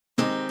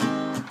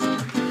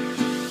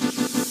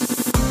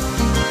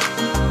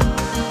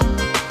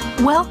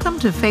Welcome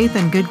to Faith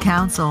and Good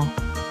Counsel,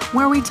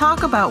 where we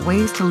talk about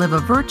ways to live a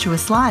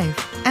virtuous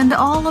life and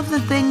all of the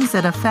things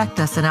that affect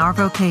us in our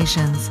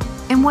vocations,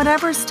 in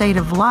whatever state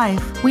of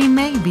life we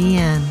may be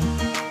in.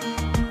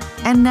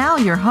 And now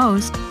your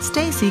host,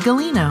 Stacy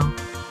Galino.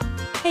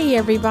 Hey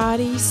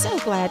everybody, so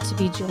glad to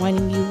be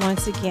joining you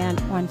once again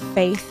on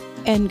Faith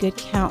and Good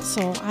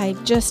Counsel. I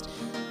just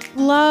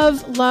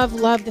love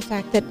the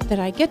fact that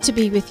I get to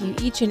be with you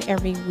each and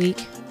every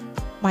week,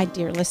 my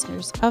dear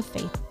listeners of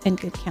Faith and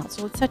Good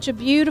Counsel. It's such a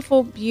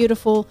beautiful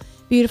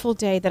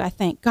day that I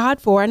thank God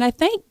for. And I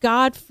thank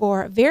God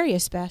for, very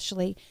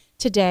especially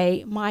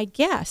today, my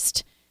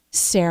guest,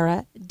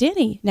 Sarah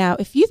Denny. Now,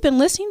 if you've been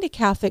listening to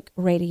Catholic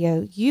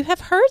radio, you have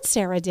heard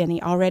Sarah Denny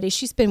already.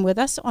 She's been with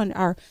us on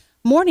our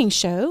morning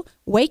show,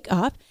 Wake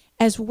Up,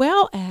 as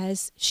well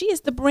as she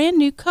is the brand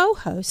new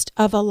co-host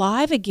of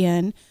Alive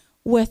Again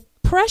with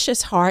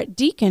Precious Heart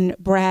Deacon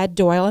Brad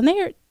Doyle. And they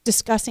are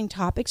discussing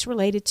topics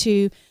related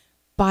to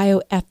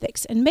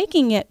bioethics and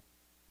making it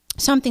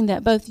something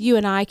that both you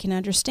and I can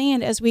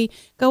understand as we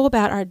go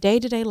about our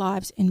day-to-day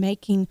lives in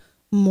making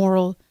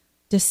moral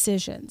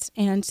decisions.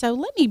 And so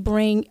let me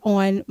bring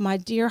on my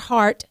dear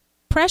heart,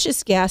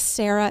 precious guest,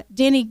 Sarah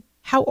Denny.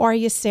 How are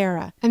you,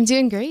 Sarah? I'm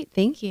doing great.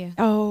 Thank you.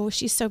 Oh,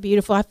 she's so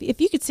beautiful.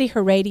 If you could see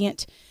her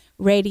radiant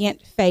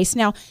face.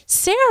 Now,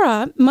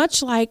 Sarah,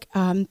 much like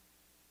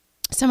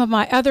some of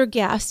my other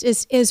guests,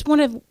 is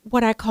one of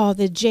what I call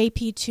the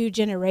JP2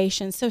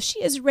 generation. So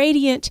she is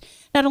radiant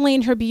not only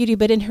in her beauty,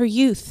 but in her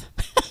youth.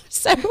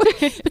 So,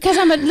 because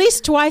I'm at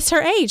least twice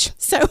her age.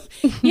 So,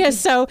 yeah,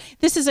 so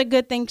this is a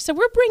good thing. So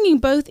we're bringing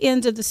both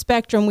ends of the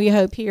spectrum, we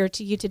hope, here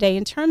to you today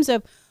in terms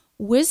of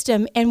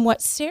wisdom. And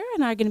what Sarah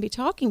and I are going to be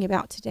talking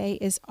about today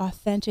is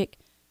authentic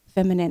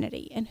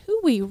femininity and who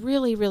we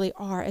really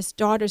are as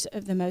daughters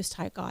of the Most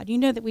High God. You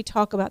know that we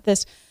talk about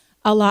this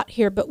a lot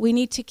here, but we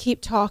need to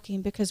keep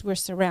talking because we're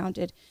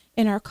surrounded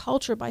in our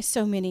culture by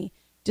so many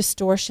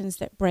distortions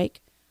that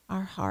break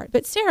our heart.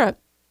 But Sarah,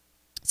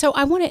 so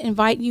I want to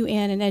invite you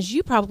in, and as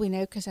you probably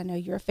know, because I know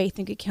you're a Faith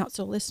and Good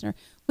Counsel listener,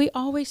 we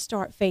always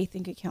start Faith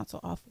and Good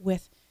Counsel off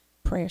with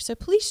prayer. So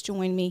please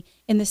join me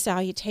in the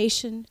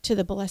salutation to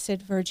the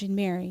Blessed Virgin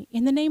Mary.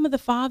 In the name of the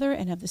Father,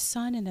 and of the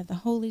Son, and of the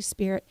Holy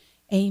Spirit.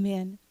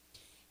 Amen.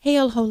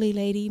 Hail, Holy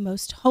Lady,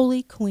 most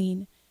holy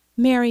Queen,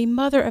 Mary,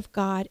 Mother of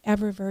God,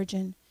 ever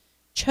Virgin,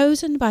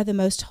 chosen by the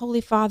most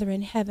holy Father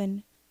in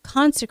heaven,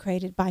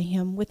 consecrated by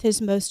him with his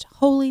most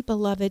holy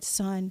beloved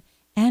Son,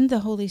 and the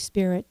Holy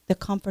Spirit, the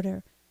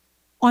Comforter.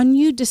 On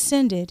you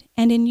descended,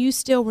 and in you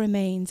still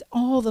remains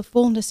all the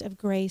fullness of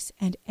grace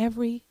and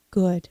every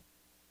good.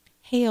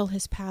 Hail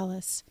his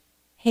palace,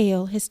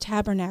 hail his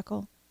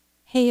tabernacle,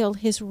 hail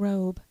his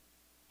robe,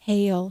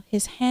 hail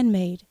his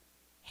handmaid,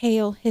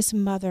 hail his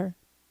mother,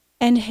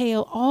 and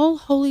hail all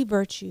holy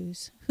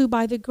virtues, who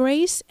by the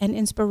grace and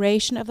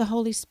inspiration of the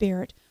Holy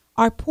Spirit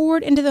are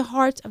poured into the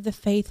hearts of the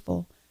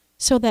faithful,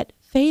 so that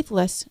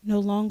faithless no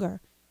longer,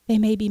 they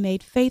may be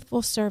made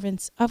faithful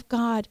servants of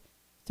God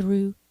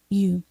through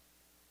you.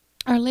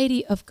 Our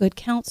Lady of Good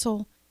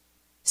Counsel,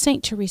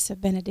 Saint Teresa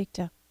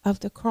Benedicta of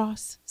the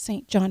Cross,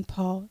 Saint John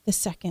Paul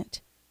II,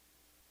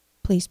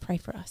 please pray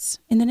for us.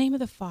 In the name of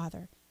the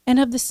Father, and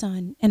of the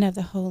Son, and of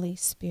the Holy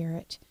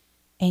Spirit.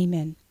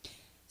 Amen.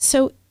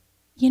 So,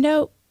 you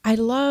know, I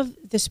love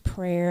this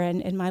prayer,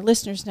 and my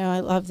listeners know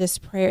I love this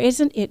prayer.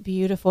 Isn't it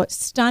beautiful?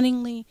 It's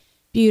stunningly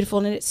beautiful,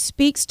 and it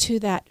speaks to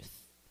that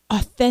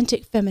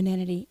authentic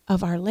femininity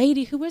of Our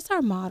Lady, who is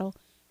our model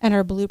and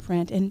our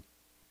blueprint, and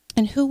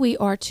who we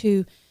are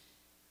to,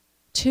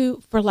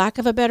 for lack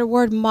of a better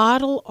word,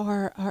 model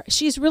our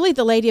she's really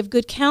the Lady of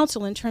Good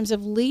Counsel in terms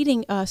of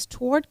leading us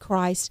toward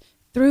Christ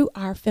through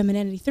our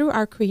femininity, through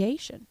our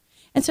creation.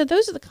 And so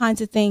those are the kinds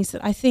of things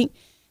that I think,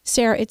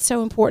 Sarah, it's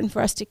so important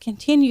for us to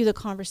continue the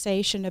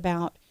conversation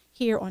about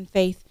here on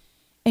Faith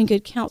and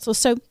Good Counsel.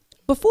 So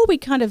before we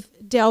kind of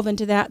delve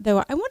into that,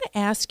 though, I want to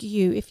ask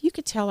you if you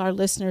could tell our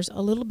listeners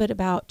a little bit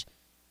about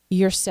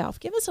yourself.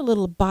 Give us a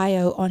little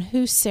bio on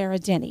who Sarah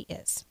Denny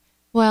is.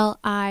 Well,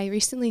 I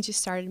recently just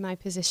started my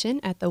position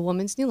at the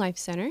Women's New Life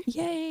Center.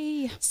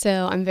 Yay!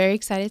 So I'm very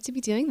excited to be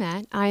doing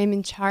that. I am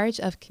in charge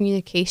of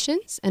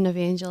communications and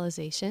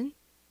evangelization.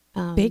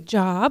 Big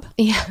job.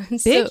 Yeah.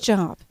 Big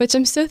job. Which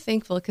I'm so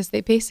thankful because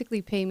they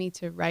basically pay me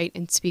to write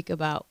and speak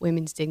about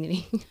women's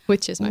dignity,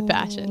 which is my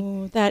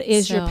passion. That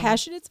is your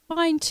passion. It's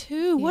mine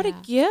too. What a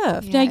gift.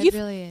 Yeah, now, it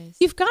really is.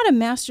 You've got a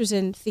master's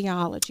in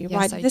theology, yes,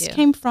 right? I This do.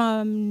 came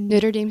from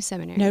Notre Dame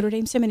Seminary. Notre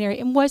Dame Seminary.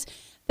 And was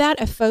that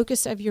a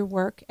focus of your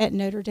work at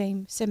Notre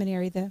Dame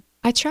Seminary?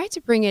 I tried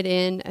to bring it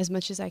in as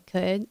much as I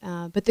could,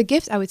 but the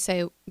gift I would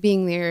say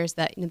being there is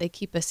that they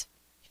keep us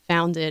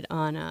founded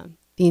on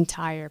the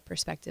entire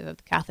perspective of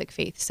the Catholic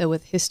faith. So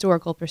with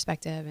historical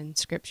perspective and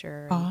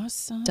scripture,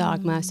 and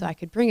dogma, so I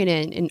could bring it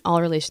in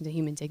all relation to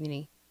human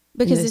dignity.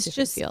 Because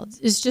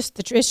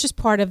it's just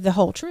part of the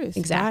whole truth.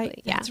 Exactly.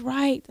 Right? Yeah.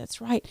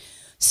 That's right.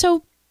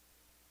 So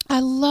I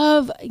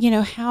love,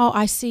 how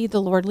I see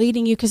the Lord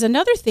leading you, because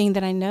another thing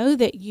that I know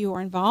that you are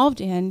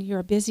involved in, you're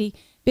a busy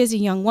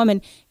young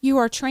woman, you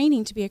are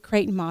training to be a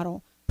Creighton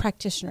model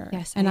practitioner.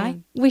 Yes,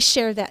 and we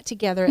share that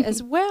together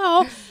as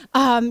well.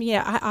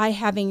 I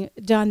having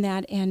done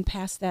that and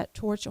passed that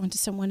torch on to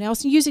someone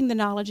else, using the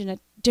knowledge in a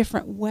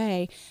different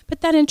way.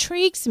 But that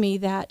intrigues me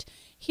that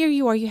here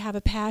you are, you have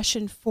a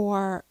passion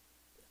for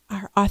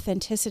our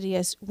authenticity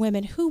as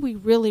women, who we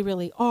really,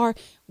 really are.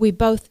 We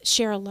both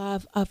share a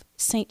love of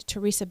Saint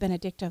Teresa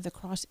Benedicta of the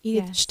Cross,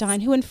 Edith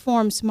Stein, who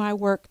informs my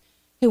work,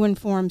 who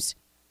informs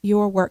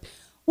your work.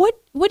 What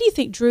do you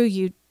think drew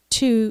you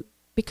to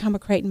become a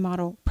Creighton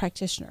Model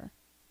practitioner,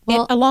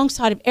 well,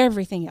 alongside of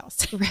everything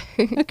else?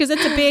 Because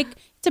it's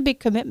a big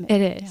commitment.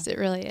 It is. Yeah. It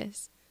really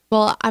is.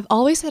 Well, I've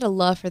always had a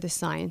love for the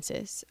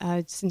sciences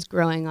since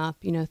growing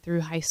up.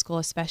 Through high school,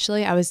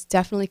 especially, I was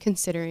definitely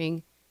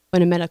considering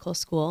going to medical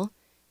school.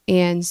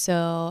 And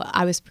so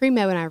I was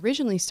pre-med when I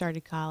originally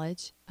started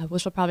college,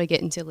 which we'll probably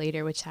get into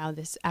later, how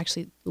this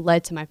actually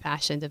led to my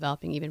passion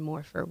developing even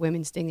more for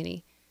women's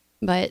dignity.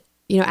 But,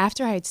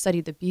 after I had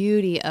studied the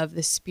beauty of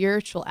the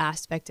spiritual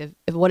aspect of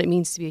what it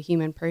means to be a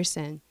human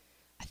person,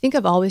 I think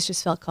I've always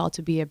just felt called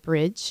to be a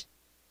bridge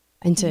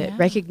and to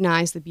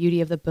recognize the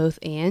beauty of the both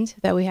and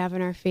that we have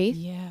in our faith.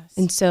 Yes.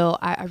 And so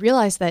I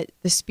realized that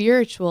the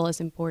spiritual is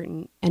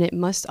important, and it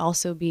must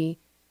also be,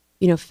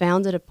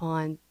 founded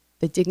upon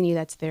the dignity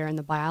that's there in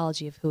the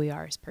biology of who we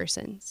are as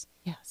persons.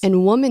 Yes.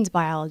 And woman's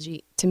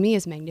biology, to me,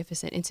 is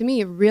magnificent. And to me,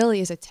 it really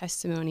is a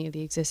testimony of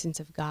the existence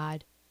of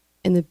God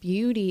and the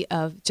beauty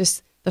of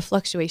just the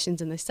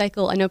fluctuations in the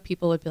cycle. I know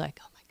people would be like,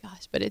 oh my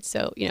gosh, but it's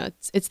so,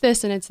 it's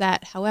this and it's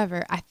that.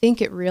 However, I think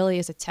it really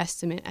is a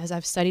testament, as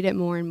I've studied it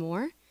more and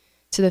more,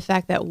 to the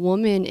fact that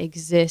woman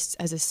exists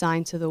as a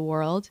sign to the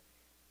world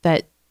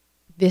that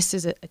this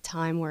is a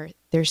time where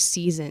there's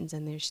seasons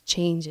and there's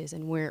changes,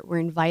 and we're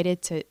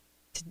invited to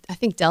I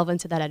think, delve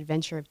into that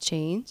adventure of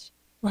change,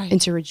 right, and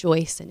to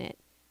rejoice in it,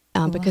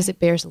 because it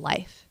bears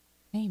life.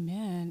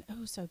 Amen.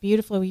 Oh, so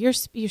beautiful. You're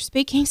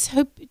speaking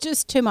so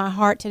just to my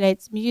heart today.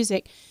 It's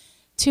music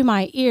to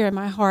my ear and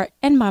my heart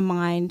and my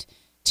mind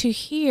to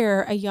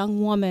hear a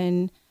young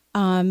woman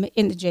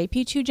in the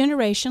JP2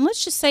 generation,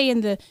 let's just say in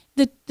the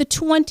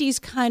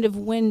 20s kind of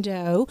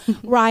window,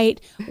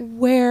 right,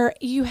 where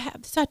you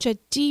have such a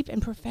deep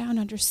and profound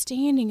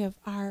understanding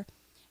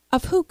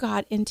of who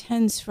God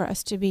intends for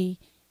us to be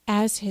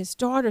as his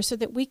daughter, so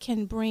that we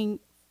can bring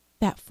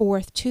that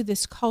forth to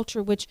this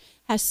culture, which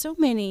has so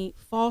many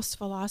false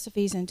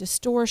philosophies and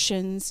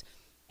distortions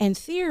and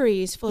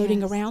theories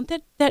floating around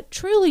that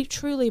truly,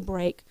 truly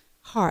break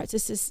hearts.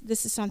 This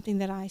is something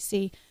that I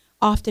see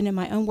often in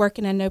my own work,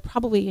 and I know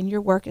probably in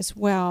your work as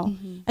well,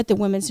 at the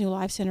Women's New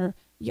Life Center,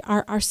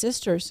 our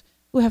sisters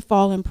who have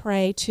fallen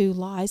prey to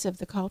lies of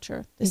the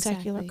culture, the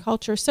secular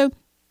culture. So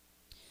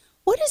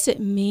what does it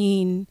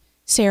mean,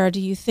 Sarah, do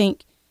you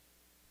think,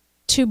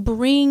 to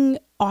bring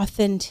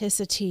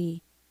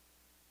authenticity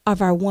of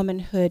our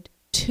womanhood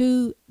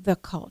to the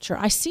culture?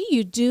 I see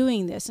you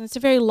doing this, and it's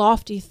a very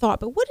lofty thought,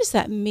 but what does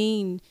that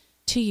mean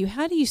to you?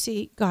 How do you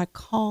see God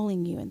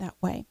calling you in that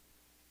way?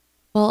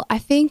 Well, I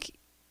think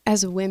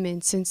as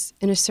women, since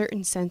in a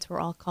certain sense we're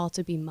all called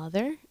to be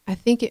mother, I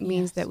think it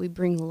means that we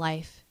bring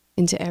life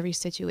into every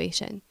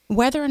situation.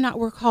 Whether or not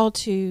we're called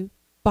to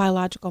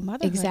biological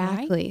motherhood.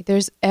 Exactly.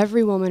 Right?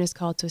 Every woman is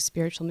called to a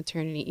spiritual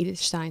maternity. Edith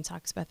Stein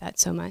talks about that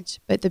so much.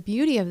 But the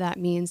beauty of that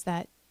means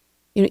that,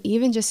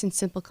 even just in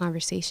simple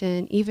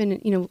conversation,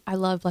 even, I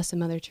love Blessed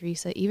Mother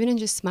Teresa, even in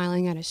just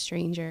smiling at a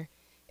stranger,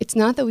 it's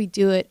not that we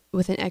do it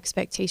with an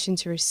expectation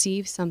to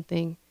receive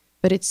something,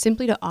 but it's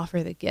simply to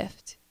offer the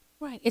gift.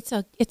 Right. It's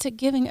a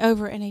giving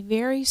over in a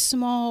very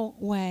small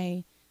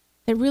way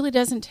that really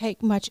doesn't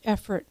take much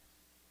effort.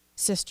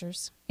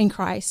 Sisters in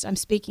Christ, I'm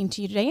speaking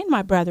to you today, and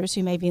my brothers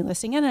who may be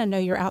listening, and I know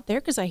you're out there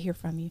because I hear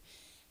from you,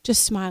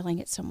 just smiling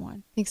at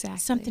someone. Exactly.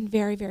 Something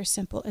very, very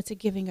simple. It's a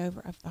giving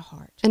over of the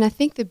heart. And I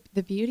think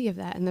the beauty of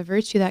that and the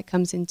virtue that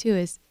comes into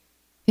is,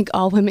 I think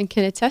all women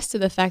can attest to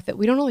the fact that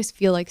we don't always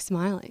feel like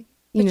smiling.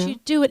 But you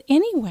do it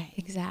anyway.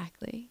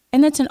 Exactly.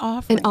 And that's an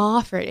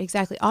offering.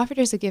 Exactly. Offered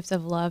as a gift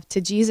of love to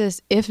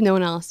Jesus, if no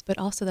one else, but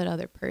also that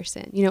other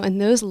person.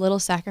 And those little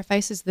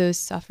sacrifices, those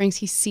sufferings,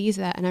 he sees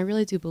that, and I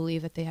really do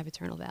believe that they have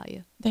eternal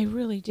value. They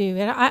really do.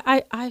 And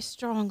I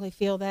strongly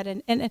feel that.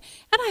 And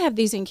I have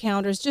these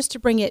encounters just to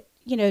bring it,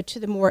 to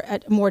the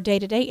more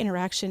day-to-day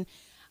interaction.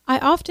 I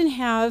often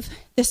have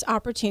this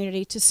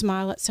opportunity to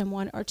smile at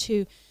someone or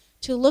to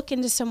look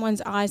into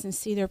someone's eyes and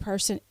see their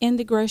person in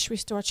the grocery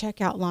store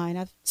checkout line.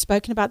 I've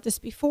spoken about this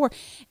before.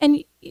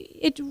 And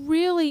it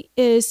really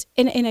is,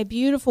 in a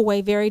beautiful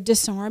way, very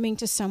disarming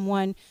to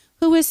someone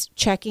who is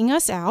checking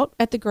us out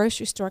at the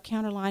grocery store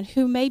counter line,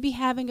 who may be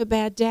having a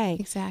bad day.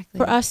 Exactly.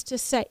 For us to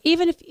say,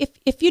 even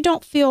if you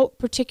don't feel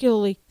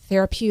particularly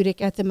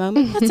therapeutic at the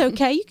moment, that's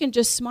okay. You can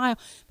just smile.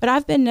 But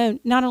I've been known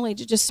not only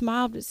to just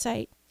smile, but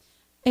say,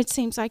 it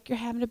seems like you're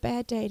having a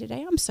bad day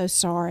today. I'm so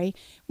sorry.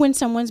 When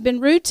someone's been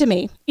rude to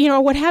me,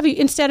 or what have you,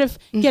 instead of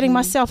getting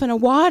myself in a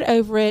wad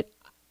over it,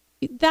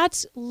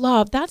 that's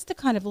love. That's the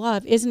kind of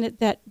love, isn't it,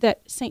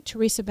 that St.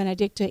 Teresa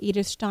Benedicta,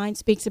 Edith Stein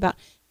speaks about.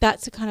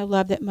 That's the kind of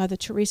love that Mother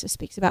Teresa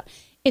speaks about.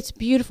 It's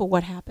beautiful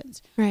what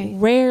happens. Right.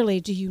 Rarely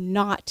do you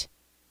not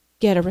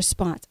get a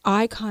response.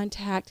 Eye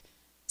contact,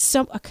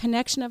 a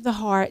connection of the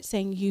heart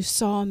saying, you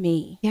saw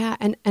me. Yeah,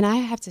 and I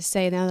have to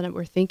say, now that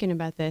we're thinking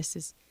about this,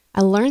 is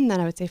I learned that,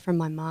 I would say, from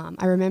my mom.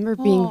 I remember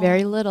being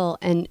very little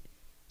and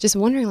just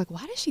wondering, like,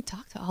 why does she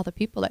talk to all the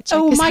people that check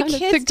us my out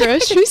kids at the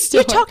grocery store?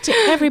 You talk to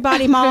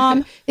everybody,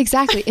 Mom.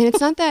 Exactly. And it's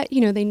not that,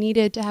 they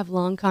needed to have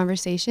long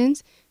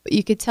conversations, but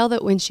you could tell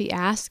that when she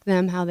asked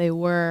them how they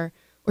were,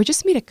 or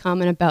just made a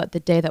comment about the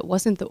day that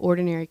wasn't the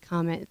ordinary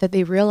comment, that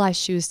they realized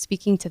she was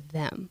speaking to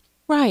them.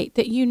 Right,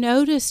 that you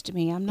noticed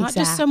me. I'm not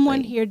just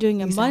someone here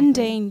doing a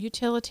mundane,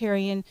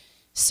 utilitarian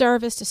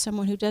service to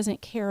someone who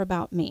doesn't care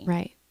about me.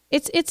 Right.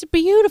 It's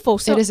beautiful.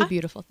 So it is a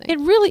beautiful thing. It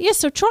really is.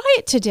 So try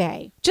it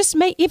today. Just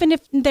even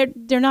if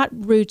they're not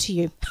rude to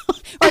you,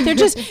 or they're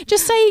just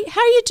say, "How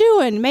are you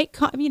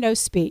doing?"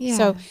 Speak. Yeah.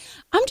 So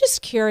I'm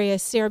just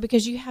curious, Sarah,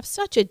 because you have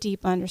such a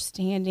deep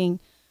understanding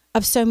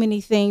of so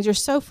many things. You're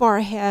so far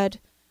ahead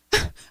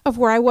of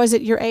where I was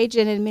at your age,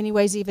 and in many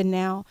ways even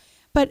now.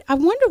 But I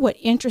wonder what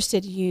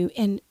interested you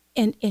in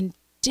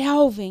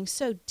delving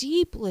so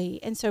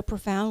deeply and so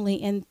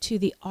profoundly into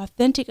the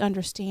authentic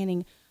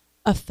understanding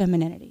of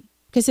femininity.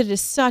 Because it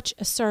is such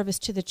a service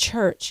to the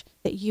church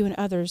that you and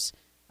others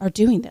are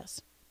doing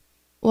this.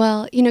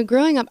 Well,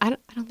 growing up, I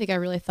don't think I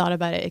really thought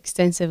about it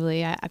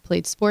extensively. I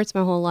played sports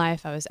my whole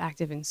life. I was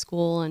active in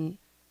school and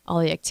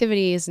all the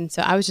activities. And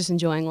so I was just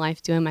enjoying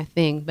life, doing my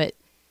thing. But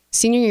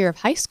senior year of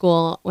high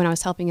school, when I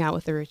was helping out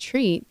with the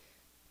retreat,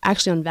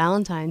 actually on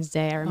Valentine's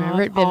Day, I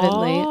remember it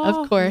vividly,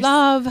 of course.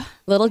 Love.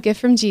 Little gift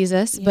from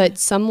Jesus. Yeah. But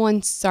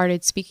someone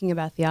started speaking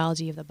about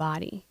theology of the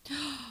body.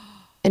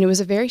 And it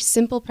was a very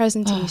simple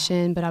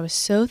presentation, but I was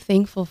so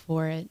thankful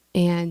for it.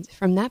 And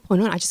from that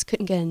point on, I just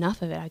couldn't get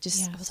enough of it. I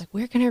was like,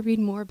 where can I read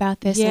more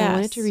about this? Yes. And I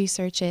wanted to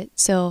research it.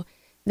 So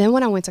then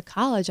when I went to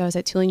college, I was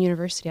at Tulane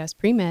University. I was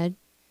pre-med.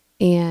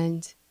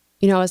 And,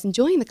 I was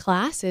enjoying the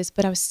classes,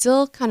 but I was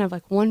still kind of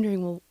like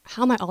wondering, well,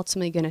 how am I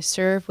ultimately going to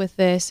serve with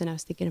this? And I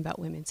was thinking about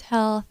women's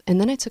health. And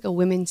then I took a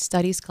women's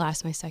studies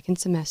class my second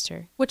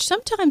semester. Which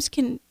sometimes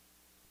can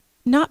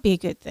not be a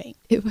good thing.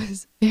 It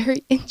was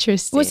very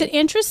interesting. Was it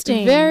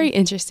interesting? Very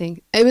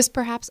interesting. It was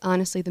perhaps,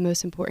 honestly, the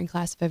most important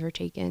class I've ever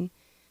taken.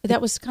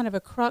 That was kind of a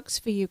crux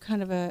for you,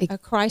 kind of a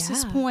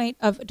crisis point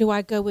of, do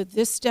I go with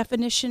this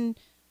definition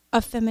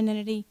of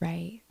femininity?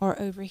 Right. Or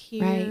over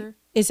here? Right.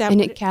 Is that?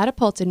 And it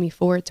catapulted me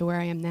forward to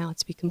where I am now,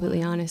 to be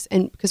completely honest.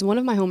 And because one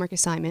of my homework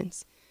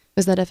assignments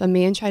was that if a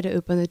man tried to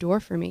open the door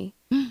for me,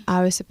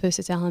 I was supposed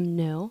to tell him,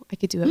 no, I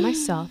could do it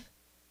myself.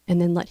 And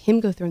then let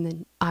him go through, and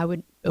then I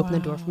would open the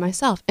door for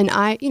myself. And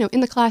I, in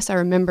the class, I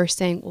remember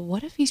saying, well,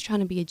 what if he's trying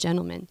to be a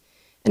gentleman?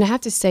 And I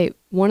have to say,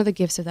 one of the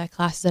gifts of that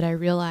class is that I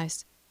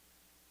realized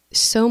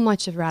so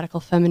much of radical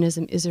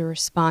feminism is a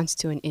response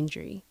to an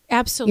injury.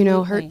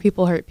 Absolutely. Hurt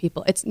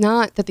people. It's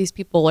not that these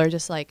people are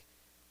just like,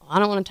 well, I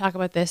don't want to talk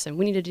about this and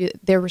we need to do,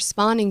 they're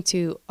responding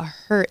to a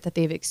hurt that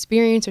they've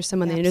experienced or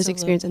someone they know has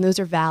experienced, and those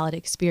are valid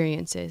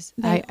experiences.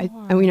 I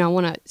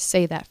want to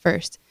say that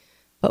first.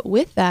 But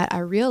with that, I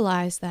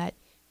realized that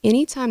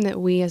anytime that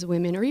we as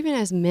women, or even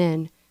as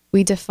men,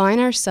 we define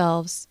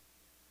ourselves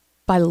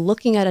by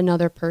looking at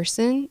another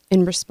person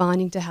and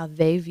responding to how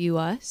they view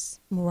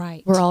us,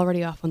 right, we're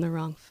already off on the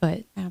wrong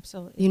foot.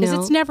 Absolutely. Because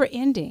it's never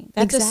ending.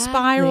 That's a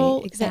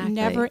spiral that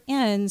never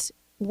ends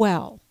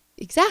well.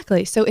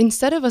 Exactly. So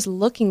instead of us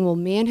looking, well,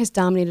 man has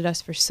dominated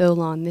us for so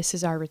long, this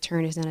is our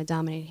return, is now to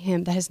dominate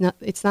him.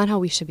 It's not how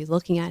we should be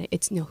looking at it.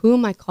 It's, who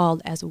am I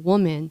called as a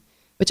woman,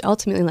 which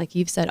ultimately, like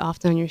you've said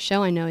often on your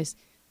show, I know, is,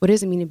 what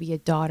does it mean to be a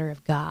daughter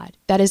of God?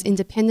 That is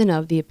independent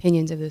of the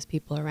opinions of those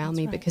people around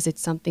me, because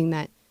it's something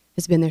that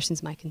has been there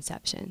since my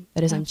conception.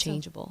 That is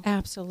unchangeable.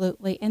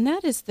 Absolutely. And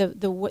that is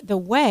the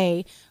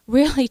way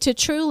really to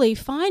truly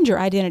find your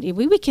identity.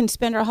 We can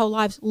spend our whole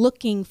lives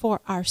looking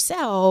for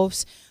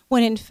ourselves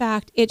when in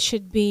fact it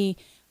should be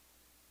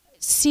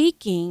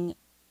seeking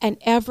and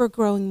ever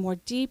growing more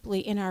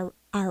deeply in our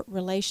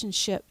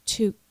relationship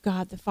to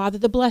God the Father,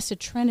 the Blessed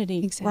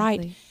Trinity,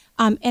 right?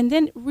 And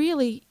then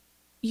really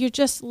you're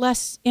just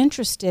less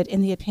interested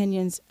in the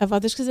opinions of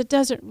others because it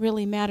doesn't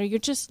really matter. You're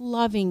just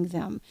loving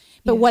them.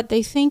 But what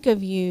they think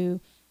of you,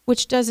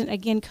 which doesn't,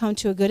 again, come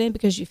to a good end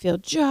because you feel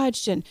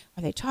judged and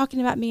are they talking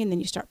about me? And then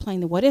you start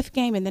playing the what if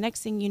game, and the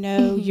next thing you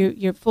know,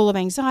 you're full of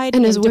anxiety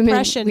and as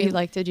depression. Women, we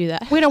like to do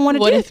that. We don't want to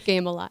do what if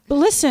game a lot. But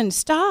listen,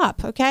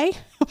 stop, okay?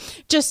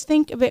 Just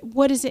think of it.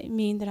 What does it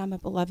mean that I'm a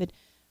beloved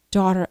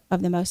daughter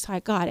of the Most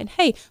High God? And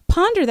hey,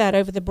 ponder that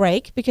over the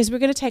break, because we're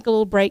going to take a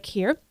little break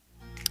here.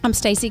 I'm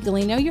Stacey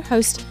Galino, your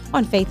host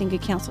on Faith and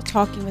Good Counsel,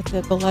 talking with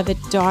the beloved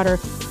daughter,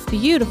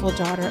 beautiful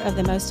daughter of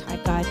the Most High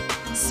God,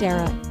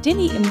 Sarah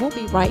Denny, and we'll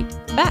be right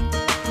back.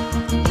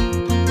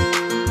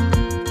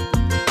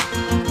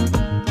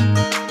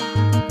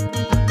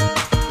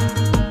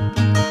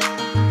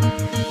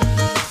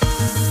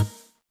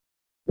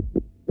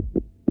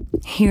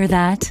 Hear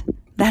that?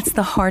 That's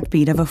the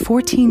heartbeat of a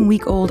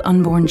 14-week-old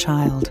unborn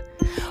child.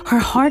 Her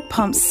heart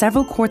pumps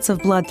several quarts of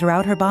blood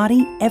throughout her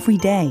body every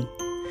day.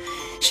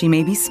 She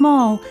may be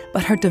small,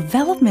 but her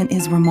development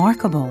is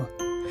remarkable.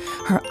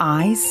 Her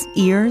eyes,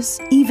 ears,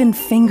 even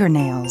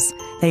fingernails,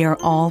 they are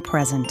all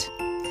present.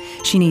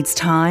 She needs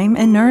time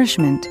and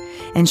nourishment,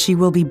 and she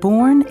will be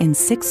born in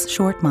 6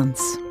 short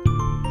months.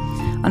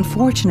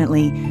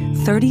 Unfortunately,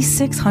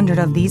 3,600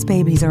 of these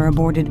babies are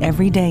aborted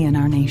every day in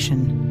our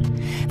nation.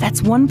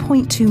 That's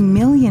 1.2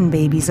 million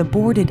babies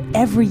aborted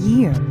every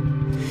year.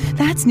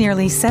 That's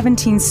nearly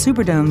 17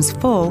 Superdomes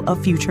full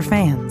of future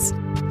fans.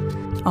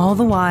 All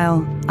the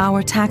while,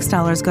 our tax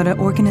dollars go to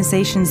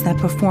organizations that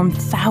perform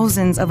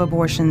thousands of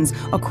abortions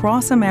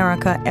across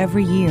America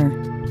every year.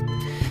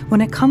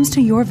 When it comes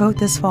to your vote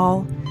this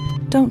fall,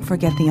 don't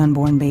forget the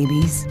unborn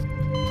babies.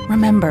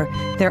 Remember,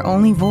 their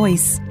only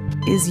voice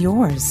is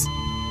yours.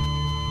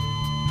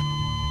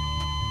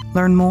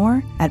 Learn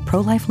more at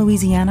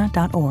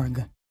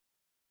prolifelouisiana.org.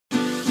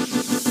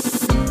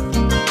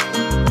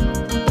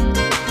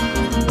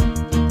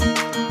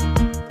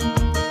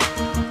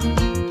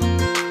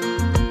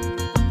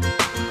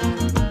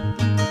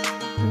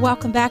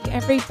 Welcome back,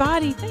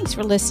 everybody. Thanks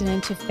for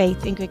listening to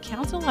Faith and Good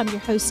Counsel. I'm your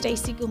host,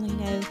 Stacy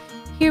Galino,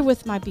 here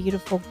with my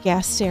beautiful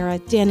guest, Sarah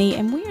Denny,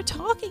 and we are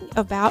talking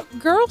about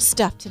girl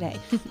stuff today.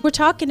 We're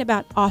talking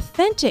about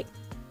authentic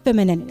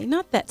femininity,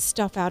 not that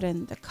stuff out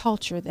in the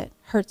culture that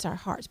hurts our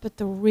hearts, but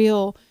the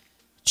real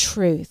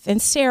truth. And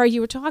Sarah,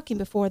 you were talking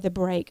before the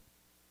break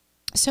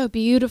so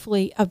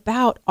beautifully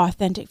about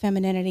authentic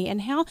femininity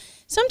and how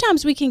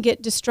sometimes we can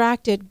get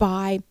distracted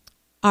by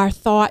our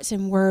thoughts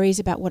and worries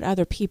about what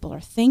other people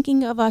are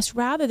thinking of us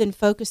rather than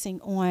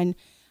focusing on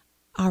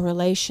our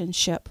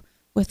relationship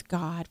with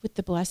God, with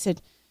the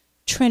Blessed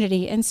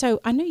Trinity. And so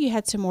I know you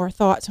had some more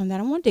thoughts on that.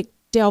 I wanted to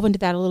delve into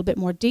that a little bit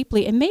more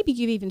deeply, and maybe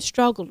you've even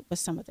struggled with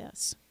some of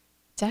this.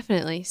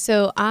 Definitely.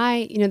 So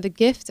the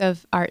gift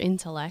of our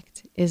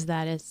intellect is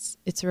that it's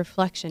a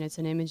reflection, it's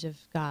an image of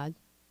God.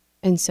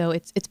 And so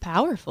it's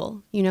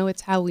powerful.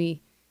 It's how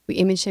we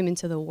image him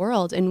into the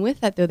world. And with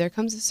that, though, there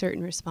comes a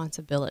certain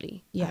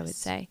responsibility, yes, I would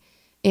say.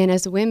 And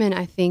as women,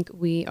 I think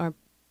we are,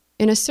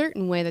 in a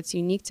certain way that's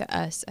unique to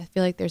us, I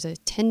feel like there's a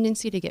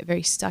tendency to get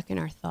very stuck in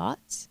our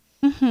thoughts,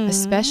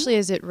 especially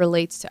as it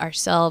relates to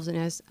ourselves and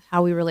as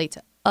how we relate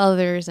to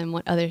others and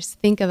what others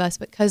think of us.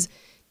 Because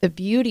the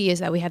beauty is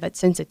that we have that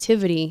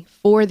sensitivity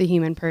for the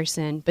human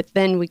person, but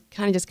then we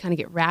kind of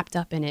get wrapped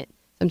up in it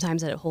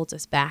sometimes that it holds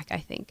us back, I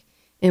think.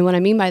 And what I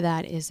mean by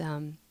that is,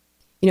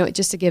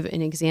 just to give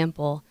an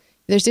example,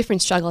 there's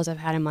different struggles I've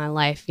had in my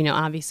life.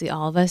 Obviously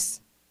all of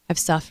us have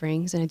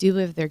sufferings, and I do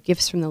believe they're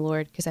gifts from the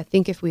Lord, because I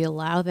think if we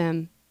allow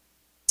them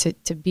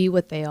to be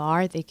what they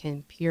are, they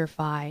can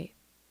purify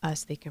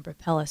us, they can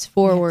propel us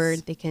forward,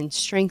 yes, they can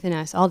strengthen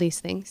us, all these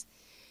things.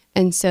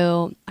 And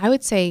so I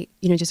would say,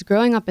 just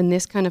growing up in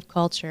this kind of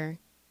culture,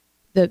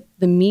 the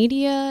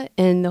media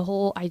and the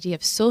whole idea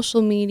of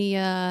social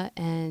media,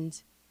 and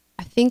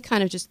I think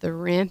kind of just the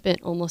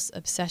rampant almost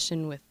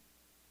obsession with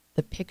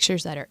the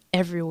pictures that are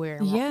everywhere.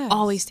 And yes, we're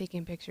always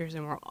taking pictures,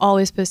 and we're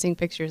always posting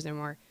pictures, and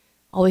we're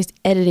always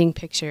editing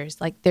pictures.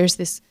 Like there's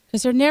this...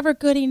 Because they're never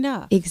good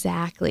enough.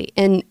 Exactly.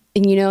 And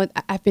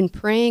I've been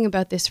praying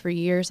about this for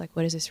years, like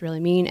what does this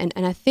really mean? And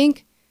I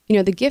think,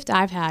 the gift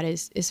I've had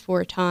is for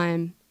a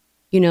time,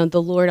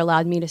 the Lord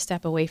allowed me to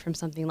step away from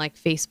something like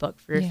Facebook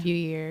for a few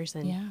years.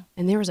 And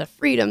there was a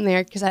freedom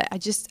there, because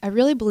I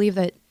really believe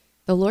that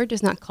the Lord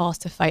does not call us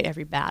to fight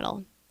every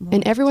battle. Right.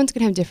 And everyone's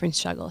going to have different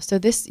struggles. So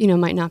this,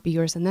 might not be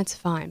yours, and that's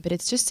fine. But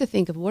it's just to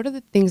think of what are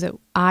the things that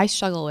I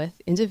struggle with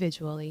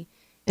individually,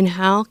 and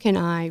how can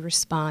I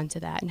respond to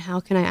that? And how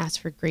can I ask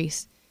for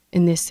grace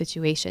in this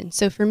situation?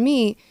 So for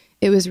me,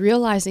 it was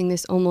realizing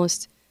this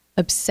almost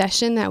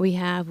obsession that we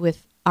have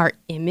with our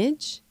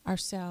image.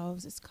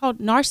 Ourselves. It's called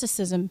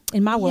narcissism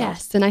in my world.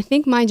 Yes. And I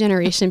think my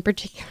generation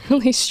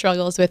particularly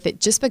struggles with it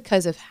just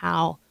because of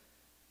how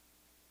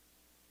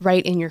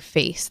right in your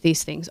face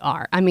these things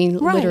are. I mean,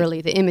 right,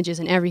 literally the images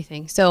and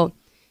everything. So,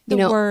 the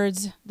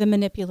words, the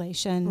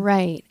manipulation.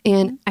 Right.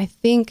 And I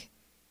think,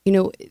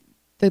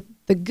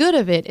 the good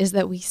of it is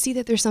that we see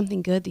that there's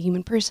something good, the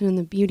human person and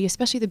the beauty,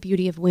 especially the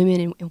beauty of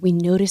women, and we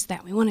notice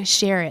that. We want to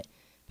share it.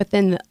 But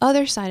then the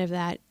other side of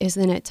that is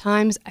then at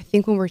times, I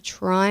think when we're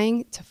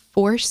trying to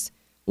force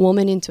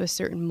woman into a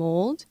certain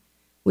mold,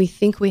 we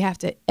think we have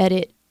to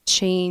edit,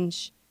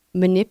 change,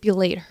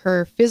 manipulate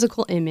her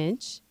physical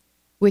image,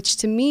 which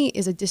to me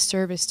is a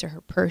disservice to her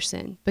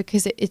person,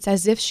 because it's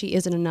as if she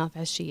isn't enough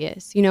as she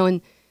is,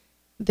 and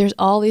there's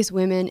all these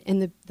women,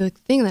 and the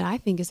thing that I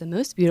think is the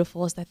most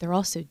beautiful is that they're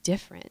all so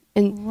different.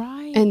 And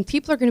right, and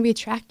people are going to be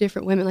attracted to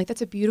different women. Like,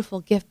 that's a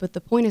beautiful gift, but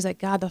the point is that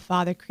God the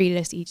Father created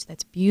us each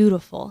that's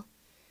beautiful.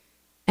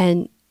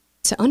 And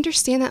to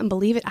understand that and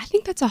believe it, I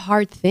think that's a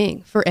hard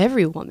thing for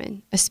every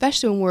woman,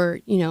 especially when we're,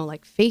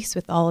 faced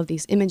with all of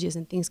these images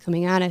and things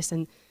coming at us,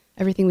 and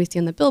everything we see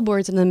on the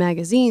billboards and the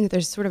magazine, that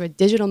there's sort of a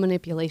digital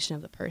manipulation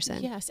of the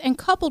person. Yes, and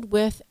coupled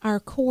with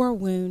our core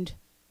wound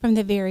from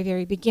the very,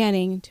 very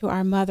beginning to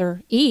our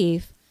mother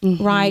Eve,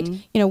 right?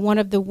 One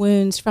of the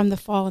wounds from the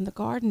fall in the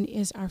garden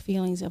is our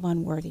feelings of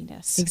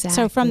unworthiness. Exactly.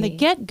 So from the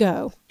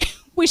get-go,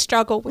 we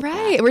struggle with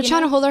right. that, We're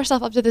trying to hold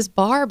ourselves up to this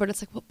bar, but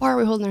it's like, what bar are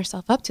we holding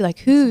ourselves up to? Like,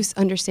 whose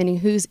understanding,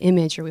 whose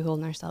image are we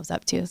holding ourselves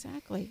up to?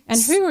 Exactly.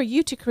 And who are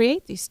you to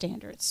create these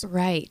standards?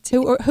 Right.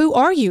 Who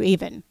are you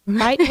even?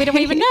 Right? We don't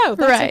even know.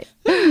 Right.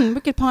 We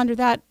could ponder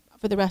that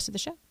for the rest of the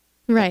show.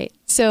 Right.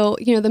 So,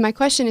 my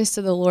question is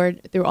to the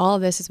Lord through all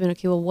of this has been,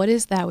 okay, well, what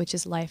is that which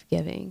is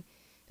life-giving?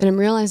 And I'm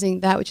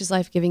realizing that which is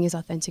life-giving is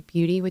authentic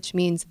beauty, which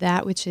means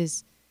that which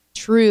is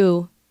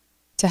true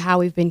to how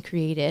we've been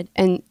created.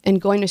 And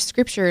going to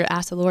Scripture,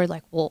 ask the Lord,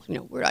 like, well,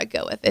 where do I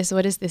go with this?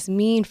 What does this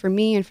mean for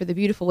me and for the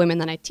beautiful women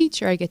that I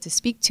teach or I get to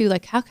speak to?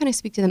 Like, how can I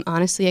speak to them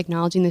honestly,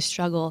 acknowledging the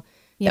struggle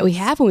that we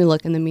have when we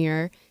look in the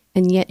mirror,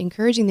 and yet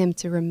encouraging them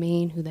to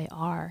remain who they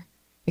are?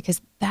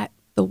 Because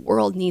the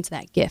world needs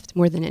that gift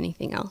more than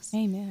anything else.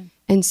 Amen.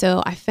 And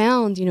so I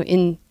found,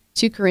 in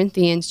 2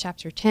 Corinthians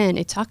chapter 10,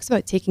 it talks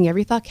about taking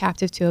every thought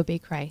captive to obey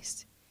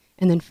Christ.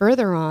 And then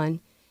further on,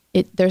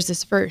 there's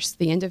this verse,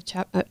 the end of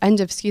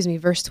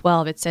verse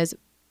 12. It says,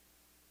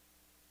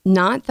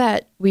 not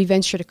that we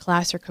venture to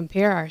class or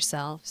compare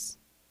ourselves,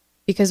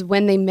 because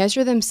when they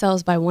measure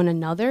themselves by one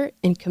another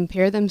and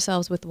compare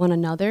themselves with one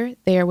another,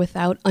 they are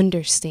without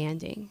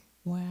understanding.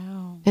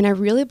 Wow. And I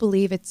really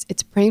believe it's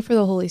praying for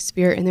the Holy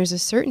Spirit, and there's a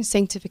certain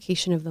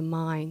sanctification of the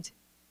mind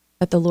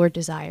that the Lord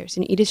desires.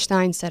 And Edith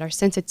Stein said our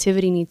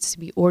sensitivity needs to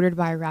be ordered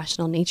by a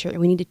rational nature, and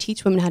we need to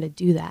teach women how to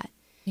do that.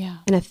 Yeah.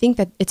 And I think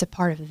that it's a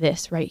part of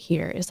this right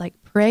here, is like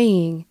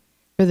praying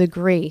for the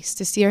grace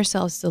to see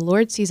ourselves. The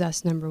Lord sees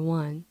us, number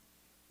one.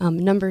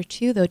 Number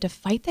two, though, to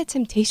fight that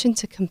temptation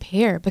to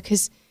compare,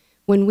 because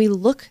when we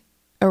look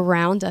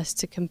around us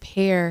to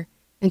compare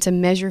and to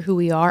measure who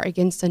we are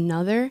against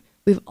another,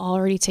 we've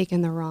already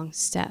taken the wrong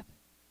step.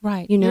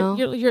 Right.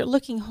 You're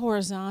looking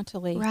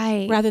horizontally,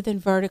 right, rather than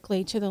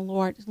vertically to the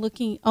Lord,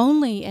 looking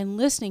only and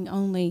listening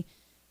only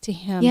to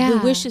Him, who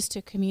wishes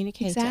to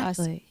communicate to us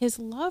His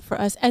love for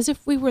us, as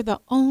if we were the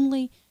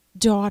only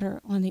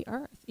daughter on the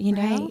earth.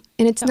 Right.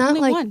 And it's not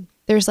like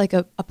there's like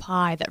a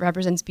pie that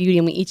represents beauty,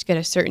 and we each get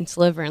a certain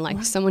sliver, and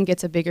like someone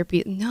gets a bigger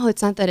piece. No,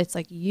 it's not that. It's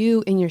like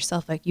you in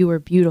yourself, like you are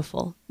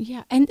beautiful.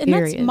 Yeah, and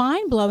that's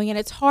mind blowing, and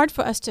it's hard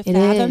for us to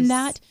fathom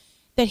that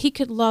He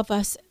could love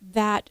us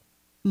that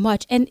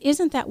much. And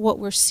isn't that what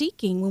we're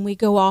seeking when we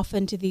go off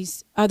into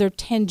these other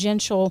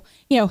tangential,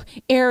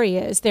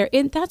 areas?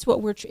 That's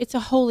what it's a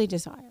holy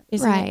desire,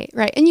 isn't it?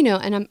 Right. And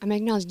and I'm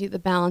acknowledging the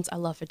balance. I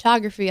love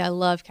photography. I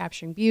love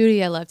capturing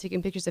beauty. I love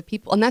taking pictures of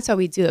people, and that's how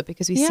we do it,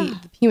 because we see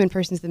the human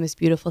person is the most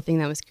beautiful thing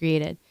that was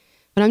created.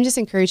 But I'm just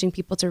encouraging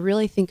people to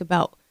really think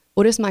about,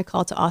 what is my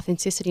call to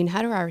authenticity, and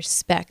how do I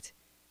respect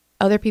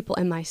other people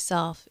and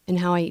myself, and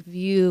how I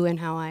view and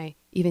how I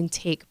even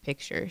take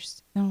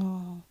pictures.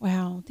 Oh,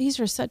 wow. These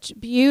are such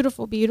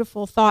beautiful,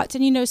 beautiful thoughts.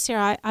 And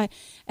Sarah,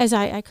 as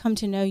I come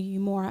to know you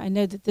more, I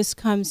know that this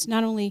comes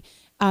not only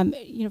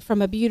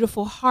from a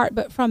beautiful heart,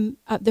 but from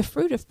the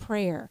fruit of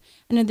prayer.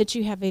 I know that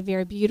you have a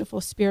very beautiful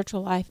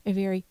spiritual life, a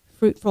very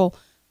fruitful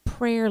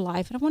prayer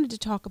life. And I wanted to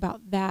talk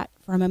about that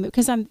for a moment,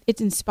 because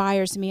it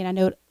inspires me, and I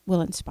know it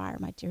will inspire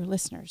my dear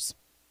listeners.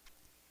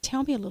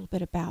 Tell me a little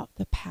bit about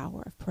the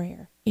power of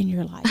prayer in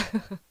your life.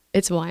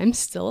 It's why I'm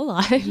still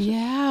alive.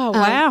 Yeah,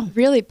 wow.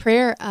 Really,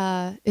 prayer,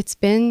 it's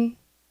been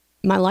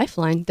my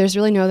lifeline. There's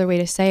really no other way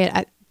to say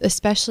it.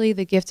 Especially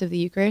the gift of the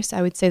Eucharist.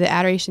 I would say the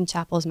Adoration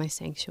Chapel is my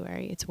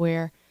sanctuary. It's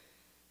where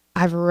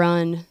I've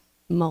run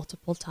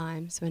multiple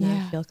times when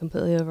I feel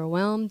completely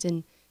overwhelmed.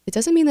 And it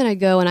doesn't mean that I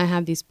go and I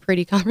have these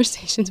pretty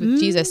conversations with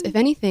Jesus. If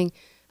anything,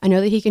 I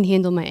know that He can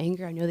handle my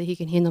anger. I know that He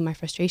can handle my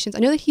frustrations. I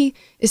know that He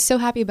is so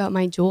happy about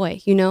my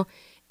joy,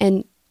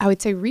 And I would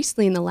say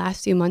recently, in the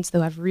last few months,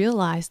 though, I've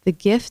realized the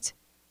gift,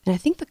 and I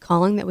think the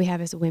calling that we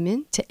have as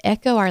women, to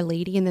echo Our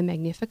Lady in the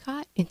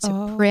Magnificat and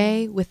to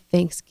pray with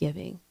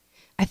thanksgiving.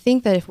 I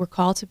think that if we're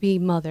called to be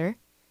mother,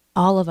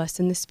 all of us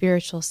in the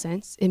spiritual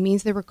sense, it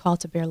means that we're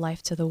called to bear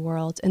life to the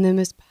world. And the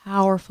most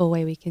powerful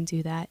way we can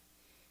do that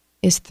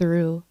is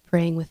through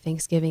praying with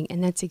thanksgiving.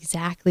 And that's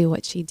exactly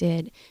what she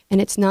did.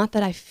 And it's not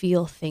that I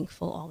feel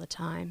thankful all the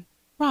time.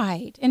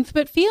 Right.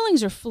 But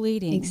feelings are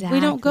fleeting. Exactly.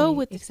 We don't go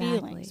with the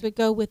feelings. We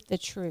go with the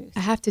truth. I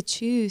have to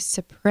choose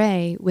to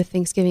pray with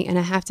thanksgiving. And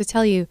I have to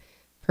tell you,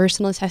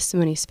 personal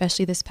testimony,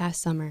 especially this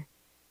past summer,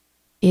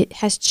 it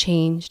has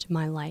changed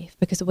my life,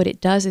 because what it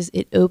does is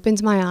it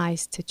opens my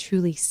eyes to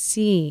truly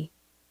see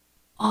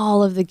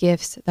all of the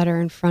gifts that are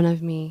in front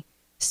of me,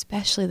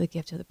 especially the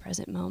gift of the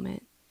present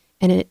moment.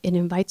 And it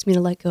invites me to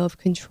let go of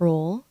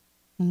control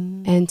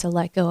and to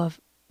let go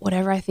of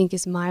whatever I think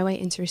is my way,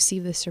 and to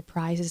receive the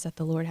surprises that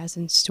the Lord has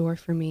in store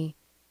for me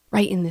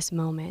right in this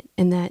moment.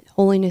 And that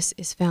holiness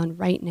is found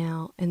right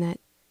now, and that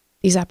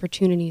these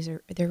opportunities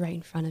they're right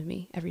in front of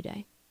me every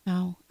day.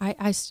 Oh,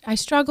 I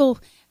struggle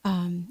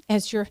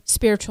as your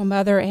spiritual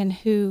mother, and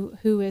who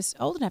is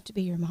old enough to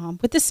be your mom,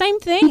 with the same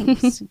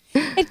things.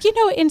 And,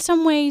 in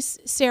some ways,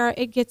 Sarah,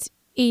 it gets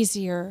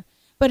easier,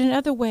 but in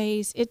other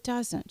ways it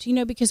doesn't,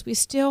 because we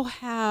still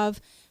have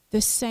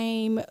the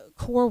same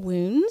core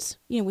wounds.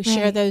 We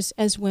share Right. those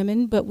as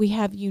women, but we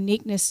have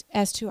uniqueness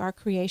as to our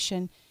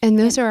creation. And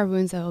those are our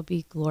wounds that will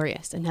be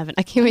glorious in heaven.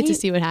 I can't wait to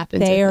see what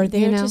happens. They are with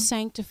them, there you know? to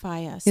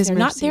sanctify us. His They're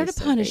not mercy there is to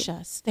so punish great.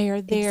 us. They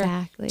are there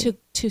Exactly.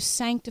 to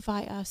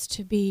sanctify us,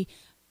 to be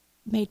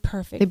made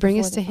perfect. They bring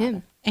before us the to Him.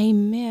 Father.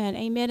 Amen.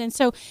 Amen. And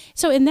so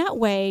in that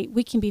way,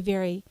 we can be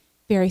very,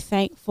 very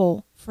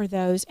thankful for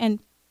those. And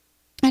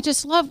I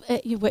just love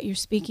what you're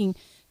speaking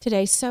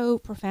today, so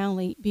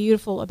profoundly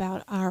beautiful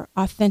about our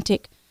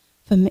authentic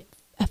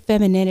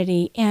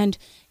femininity. And,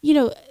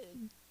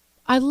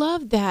 I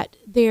love that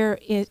there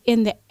is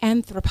in the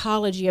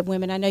anthropology of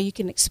women. I know you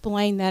can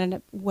explain that in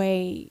a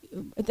way.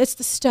 That's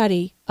the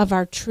study of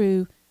our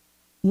true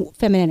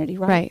femininity,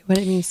 right? Right. What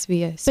it means to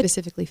be a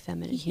specifically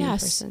feminine human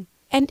person.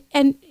 And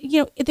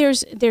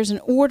there's an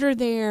order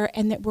there,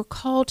 and that we're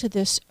called to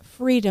this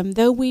freedom.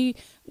 Though we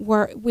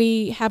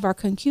have our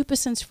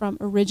concupiscence from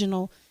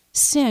original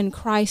sin,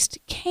 Christ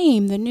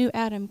came, the new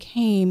Adam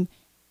came,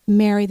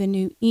 Mary, the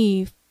new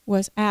Eve,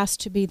 was asked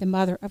to be the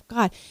mother of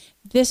God.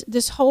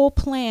 This whole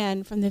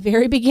plan from the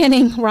very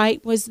beginning,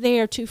 right, was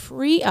there to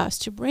free us,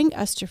 to bring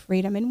us to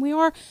freedom, and we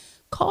are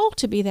called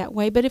to be that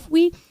way. But if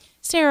we,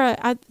 Sarah,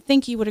 I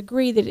think you would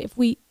agree that if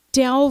we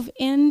delve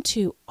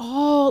into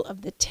all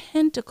of the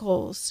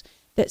tentacles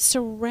that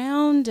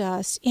surround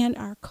us in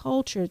our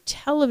culture,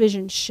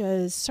 television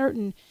shows,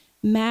 certain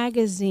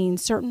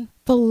magazines, certain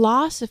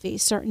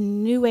philosophies,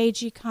 certain new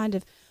agey kind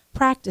of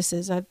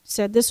practices. I've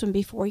said this one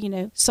before,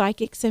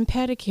 psychics and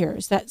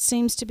pedicures. That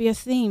seems to be a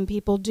theme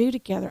people do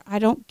together. I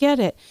don't get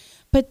it.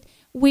 But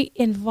we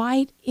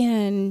invite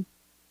in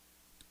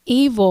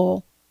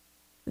evil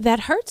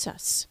that hurts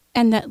us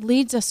and that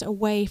leads us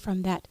away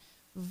from that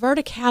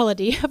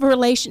verticality of a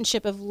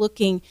relationship of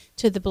looking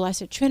to the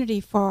Blessed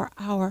Trinity for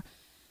our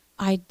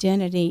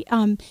identity.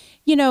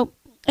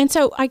 And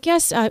so I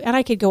guess, and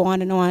I could go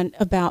on and on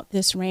about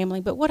this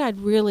rambling, but what I'd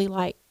really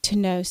like to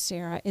know,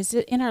 Sarah, is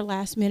that in our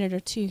last minute or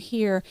two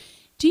here,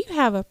 do you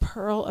have a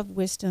pearl of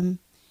wisdom?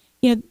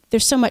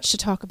 There's so much to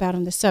talk about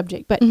on the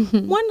subject, but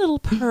one little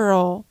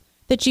pearl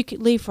that you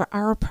could leave for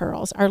our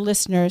pearls, our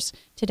listeners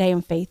today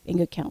on Faith and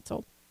Good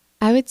Counsel.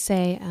 I would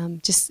say,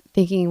 just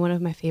thinking one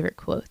of my favorite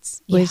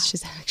quotes, which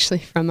is actually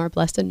from our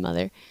Blessed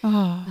Mother.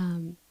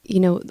 Oh.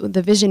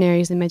 The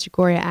visionaries in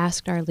Medjugorje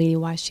asked Our Lady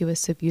why she was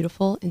so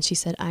beautiful, and she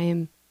said, "I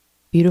am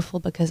beautiful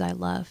because I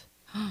love."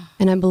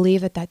 And I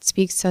believe that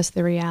speaks to us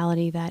the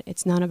reality that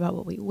it's not about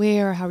what we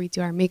wear or how we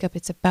do our makeup.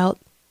 It's about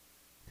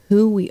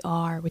who we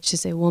are, which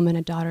is a woman,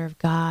 a daughter of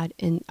God,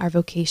 and our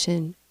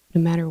vocation,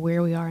 no matter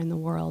where we are in the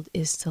world,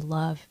 is to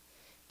love.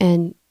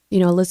 And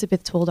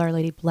Elizabeth told Our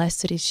Lady,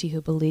 "Blessed is she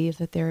who believed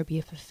that there would be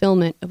a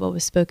fulfillment of what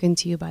was spoken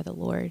to you by the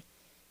Lord."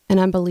 And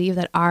I believe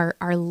that our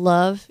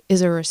love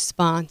is a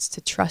response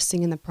to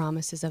trusting in the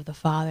promises of the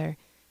Father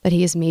that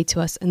He has made to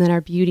us, and that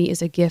our beauty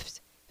is a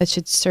gift that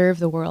should serve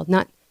the world,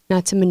 not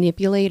to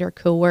manipulate or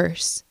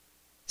coerce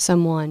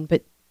someone,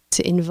 but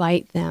to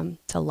invite them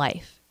to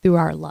life through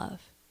our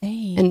love.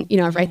 Amen.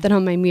 And, I write that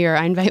on my mirror.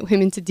 I invite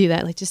women to do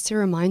that, just to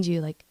remind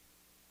you,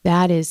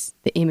 that is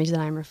the image that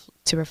I'm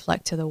to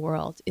reflect to the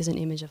world, is an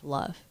image of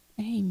love.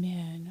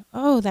 Amen.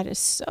 Oh, that is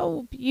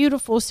so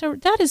beautiful. So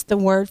that is the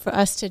word for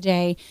us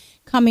today,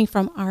 coming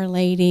from Our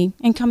Lady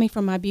and coming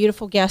from my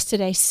beautiful guest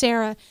today,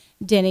 Sarah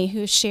Denny,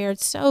 who shared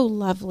so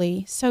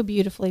lovely, so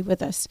beautifully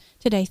with us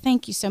today.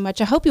 Thank you so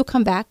much. I hope you'll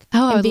come back.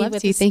 Oh, and I'd be love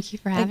with to. us Thank you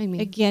for having me.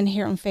 Again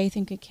here on Faith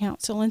and Good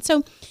Counsel. And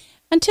so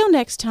until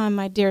next time,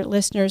 my dear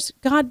listeners,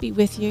 God be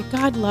with you.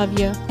 God love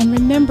you. And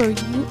remember,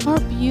 you are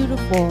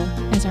beautiful,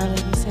 as Our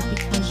Lady said,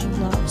 because you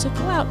love. So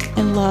go out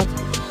and love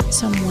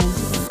someone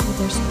with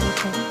their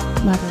spiritual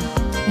mother.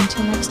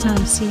 Until next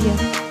time, see you.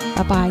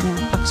 Bye-bye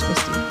now. Pax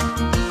Christi.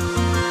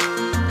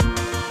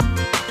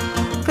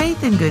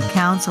 Faith and Good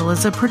Counsel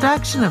is a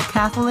production of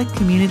Catholic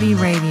Community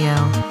Radio.